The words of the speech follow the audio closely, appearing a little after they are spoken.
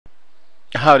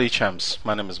Howdy champs,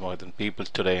 my name is Mohit and people.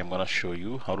 Today I'm going to show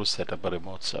you how to set up a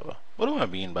remote server. What do I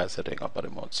mean by setting up a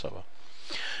remote server?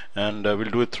 And we'll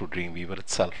do it through Dreamweaver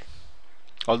itself.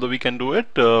 Although we can do it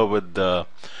with a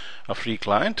free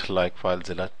client like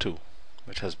FileZilla 2,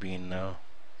 which has been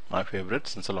my favorite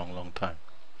since a long time.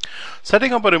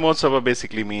 Setting up a remote server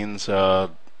basically means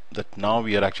that now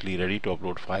we are actually ready to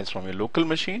upload files from your local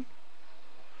machine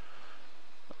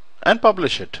and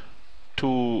publish it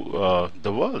to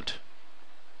the world,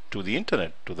 to the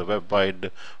internet, to the web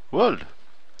wide world.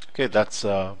 Okay, that's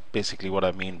basically what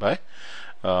I mean by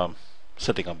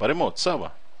setting up a remote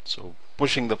server. So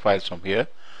pushing the files from here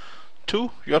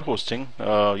to your hosting,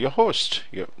 your host,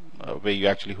 where you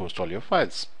actually host all your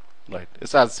files. Right,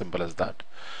 it's as simple as that.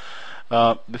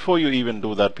 Before you even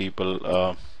do that,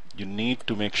 people, you need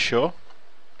to make sure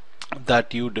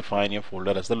that you define your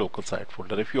folder as the local site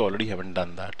folder if you already haven't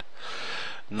done that.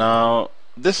 Now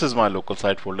this is my local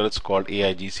site folder. It's called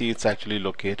AIGC. It's actually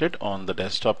located on the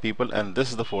desktop, people, and this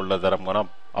is the folder that I'm gonna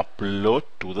upload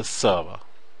to the server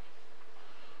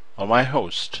or my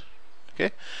host.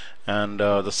 Okay, and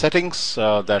the settings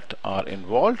that are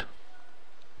involved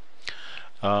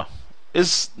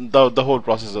is the whole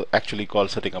process is actually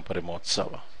called setting up a remote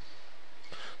server.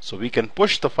 So we can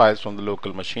push the files from the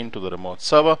local machine to the remote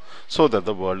server so that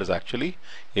the world is actually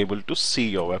able to see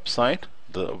your website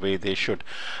the way they should.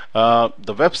 The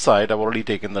website, I've already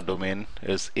taken the domain,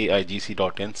 is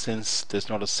aigc.in. Since there's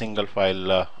not a single file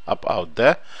up out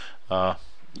there,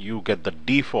 you get the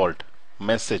default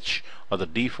message, or the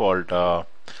default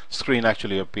screen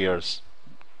actually appears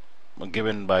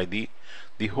given by the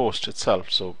host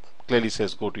itself. So clearly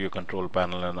says go to your control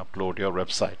panel and upload your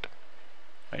website.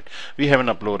 Right. We haven't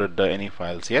uploaded any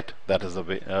files yet. That is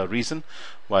the reason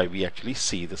why we actually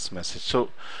see this message. So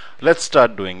let's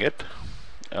start doing it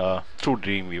through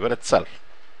Dreamweaver itself.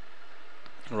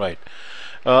 Right.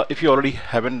 If you already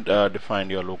haven't defined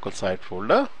your local site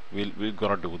folder, we're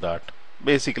gonna do that.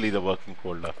 Basically the working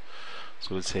folder.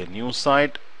 So we'll say new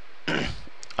site.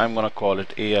 I'm gonna call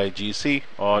it AIGC,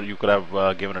 or you could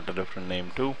have given it a different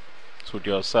name too. Suit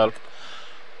yourself.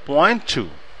 Point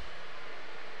to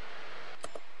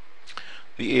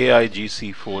the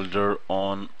AIGC folder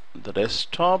on the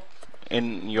desktop.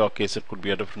 In your case, it could be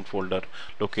a different folder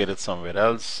located somewhere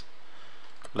else.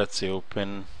 Let's say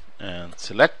open and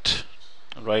select.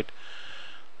 Right.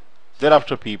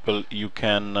 Thereafter, people, you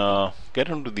can get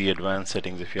into the advanced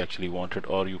settings if you actually wanted,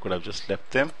 or you could have just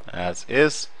left them as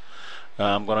is.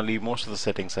 I'm going to leave most of the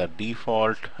settings at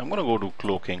default. I'm going to go to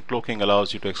cloaking. Cloaking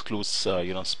allows you to exclude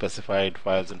specified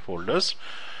files and folders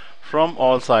from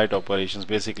all site operations.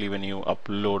 Basically, when you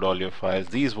upload all your files,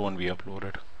 these won't be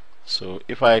uploaded. So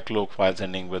if I cloak files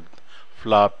ending with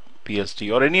FLAP, PST,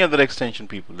 or any other extension,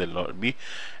 people, they'll not be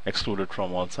excluded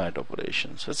from all site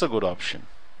operations. It's a good option.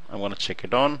 I'm going to check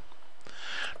it on.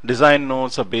 Design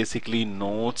notes are basically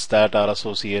notes that are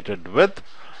associated with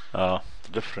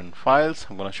different files.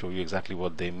 I'm going to show you exactly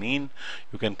what they mean.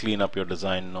 You can clean up your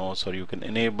design notes, or you can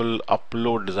enable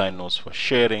upload design notes for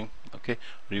sharing. Okay,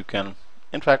 or you can,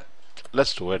 in fact,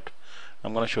 let's do it.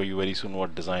 I'm going to show you very soon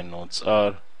what design notes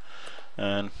are,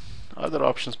 and other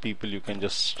options, people, you can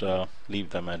just leave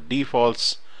them at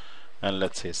defaults, and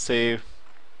let's say save.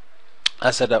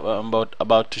 I said I'm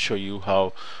about to show you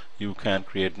how you can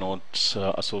create notes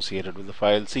associated with the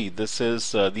file. See, this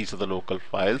is these are the local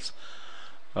files,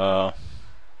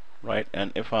 right?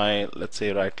 And if I, let's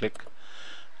say, right click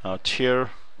out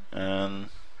here, and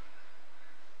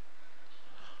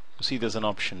you see there's an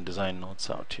option design notes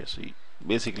out here. So it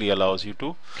basically allows you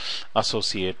to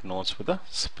associate notes with a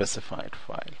specified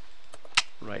file.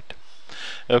 Right.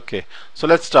 Okay, so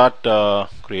let's start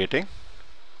creating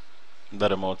the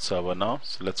remote server now.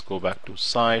 So let's go back to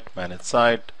site, manage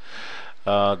site.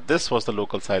 This was the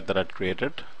local site that I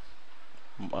created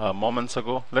moments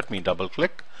ago. Let me double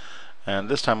click, and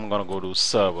this time I'm going to go to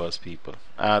servers, people,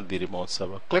 add the remote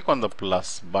server. Click on the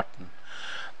plus button.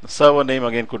 The server name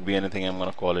again could be anything. I'm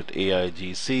going to call it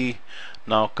AIGC.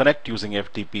 Now connect using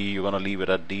FTP. You're going to leave it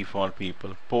at default,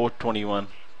 people. Port 21,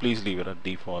 please leave it at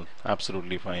default.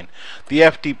 Absolutely fine. The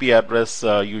FTP address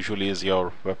usually is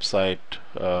your website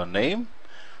name.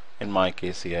 In my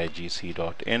case,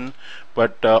 aigc.in.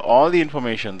 But all the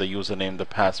information, the username, the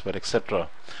password, etc.,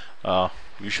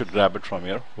 you should grab it from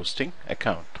your hosting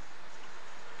account.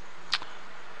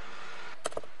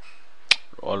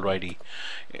 Alrighty.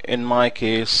 In my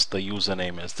case, the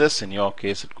username is this. In your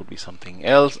case, it could be something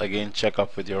else. Again, check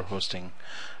up with your hosting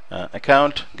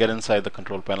account, get inside the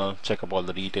control panel, check up all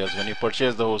the details. When you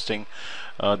purchase the hosting,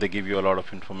 they give you a lot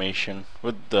of information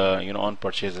with the on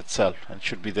purchase itself, and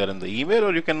should be there in the email,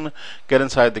 or you can get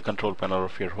inside the control panel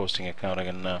of your hosting account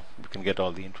and you can get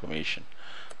all the information.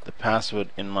 The password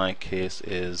in my case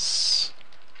is,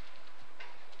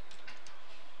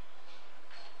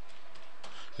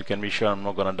 you can be sure I'm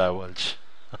not gonna divulge.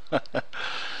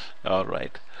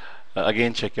 Alright,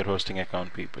 again check your hosting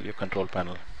account, people, your control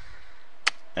panel.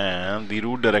 And the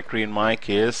root directory in my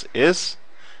case is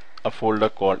a folder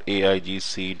called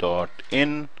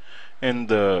aigc.in in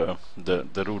the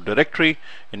root directory.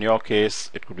 In your case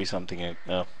it could be something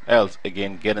else.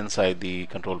 Again, get inside the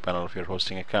control panel of your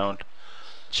hosting account,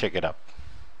 check it up.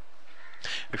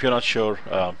 If you're not sure,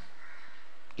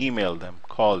 email them,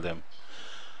 call them,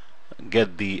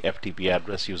 get the FTP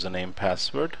address, username,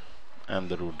 password, and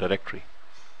the root directory.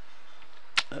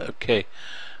 Okay,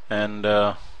 and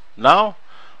now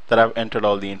that I've entered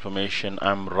all the information,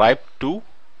 I'm ripe to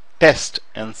test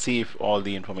and see if all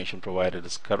the information provided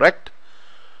is correct.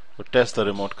 So test the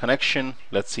remote connection.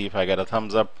 Let's see if I get a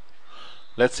thumbs up.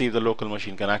 Let's see if the local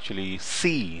machine can actually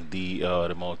see the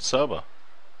remote server.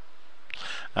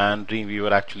 And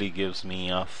Dreamweaver actually gives me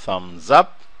a thumbs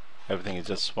up. Everything is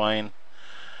just fine.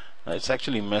 It's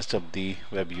actually messed up the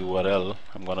web URL.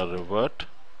 I'm gonna revert.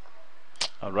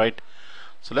 Alright,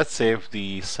 so let's save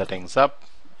the settings up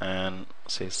and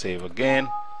say save again.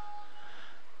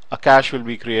 A cache will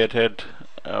be created.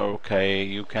 Okay,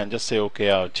 you can just say okay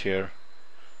out here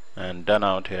and done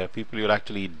out here. People, you're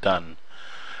actually done.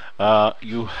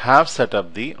 You have set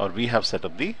up the, or we have set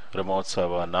up the remote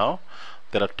server now.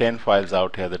 There are 10 files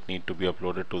out here that need to be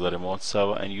uploaded to the remote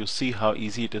server, and you see how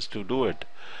easy it is to do it.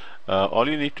 All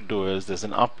you need to do is, there's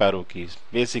an up arrow key,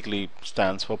 basically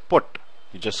stands for put.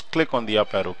 You just click on the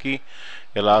up arrow key.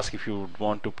 It'll ask if you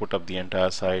want to put up the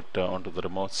entire site onto the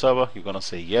remote server. You're gonna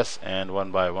say yes, and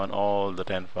one by one all the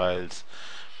 10 files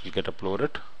will get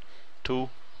uploaded to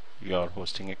your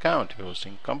hosting account, your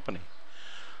hosting company,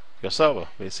 your server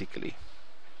basically.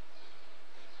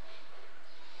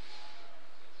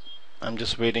 I'm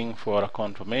just waiting for a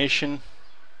confirmation.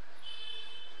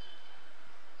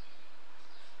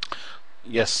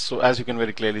 Yes, so as you can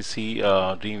very clearly see,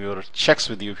 Dreamweaver checks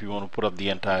with you if you want to put up the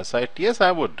entire site. Yes,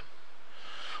 I would.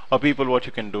 Or people, what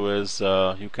you can do is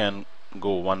you can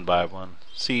go one by one.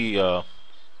 See, you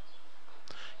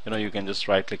can just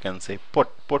right click and say put.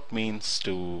 Put means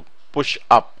to push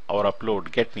up or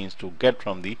upload. Get means to get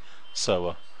from the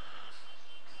server,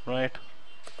 right?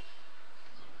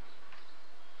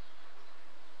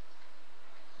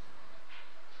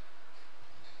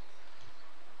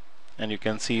 And you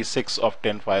can see 6 of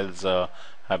 10 files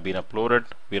have been uploaded.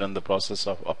 We're in the process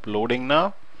of uploading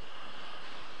now.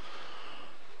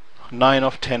 9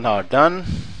 of 10 are done,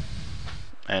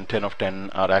 and 10 of 10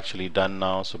 are actually done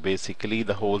now. So basically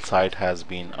the whole site has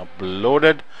been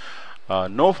uploaded.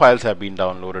 No files have been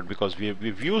downloaded because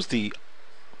we've used the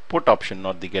put option,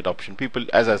 not the get option. People,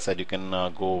 as I said, you can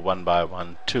go one by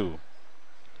one too,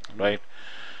 right?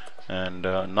 And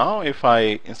now if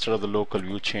I, instead of the local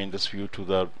view, change this view to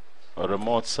the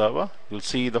remote server, you'll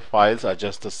see the files are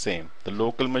just the same. The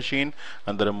local machine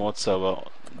and the remote server,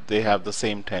 they have the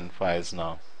same 10 files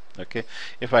now. Okay,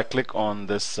 if I click on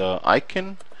this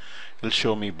icon, it'll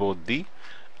show me both the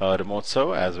remote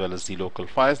server as well as the local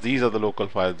files. These are the local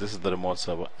files, this is the remote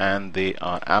server, and they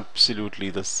are absolutely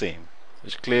the same,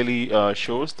 which clearly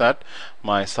shows that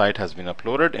my site has been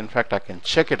uploaded. In fact, I can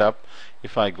check it up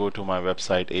if I go to my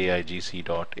website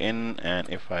aigc.in, and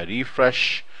if I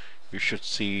refresh, you should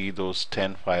see those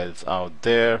 10 files out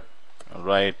there.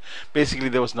 Alright, basically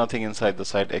there was nothing inside the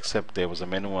site except there was a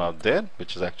menu out there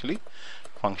which is actually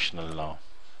functional now.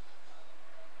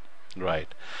 Right,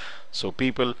 so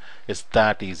people, it's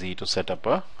that easy to set up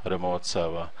a remote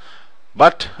server.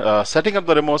 But setting up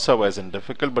the remote server isn't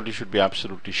difficult, but you should be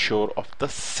absolutely sure of the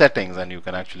settings, and you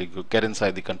can actually get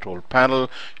inside the control panel.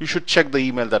 You should check the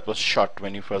email that was shot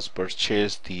when you first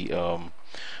purchased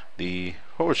the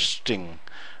hosting,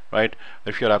 right?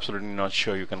 If you're absolutely not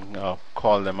sure, you can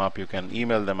call them up, you can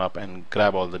email them up and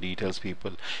grab all the details,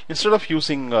 people. Instead of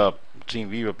using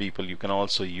Dreamweaver, people, you can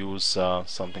also use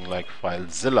something like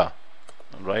FileZilla,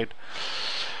 right?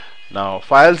 Now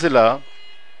FileZilla,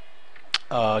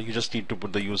 you just need to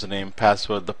put the username,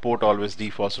 password. The port always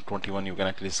defaults to 21. You can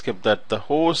actually skip that. The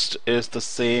host is the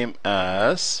same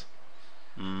as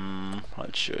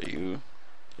I'll show you.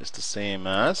 It's the same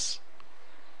as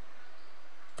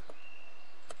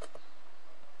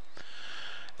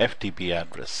FTP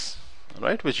address,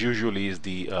 right, which usually is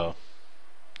the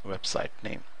website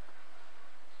name.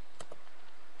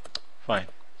 Fine.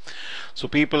 So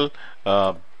people,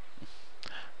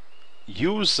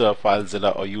 use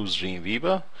FileZilla or use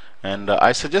Dreamweaver. And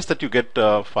I suggest that you get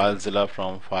FileZilla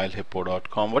from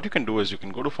filehippo.com. What you can do is you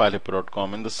can go to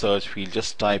filehippo.com, in the search field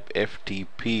just type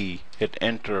FTP, hit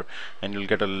enter, and you'll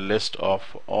get a list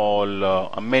of all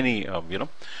many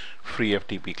free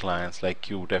FTP clients like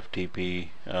Qt FTP,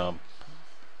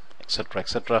 etc,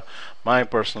 etc. My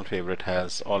personal favorite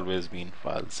has always been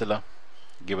FileZilla.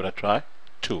 Give it a try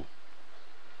too.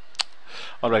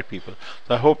 Alright people,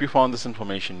 so I hope you found this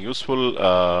information useful.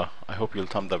 I hope you'll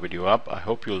thumb the video up. I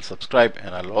hope you'll subscribe,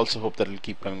 and I'll also hope that it'll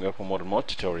keep coming up for more and more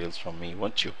tutorials from me,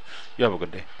 won't you? You have a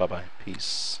good day. Bye bye.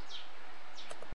 Peace.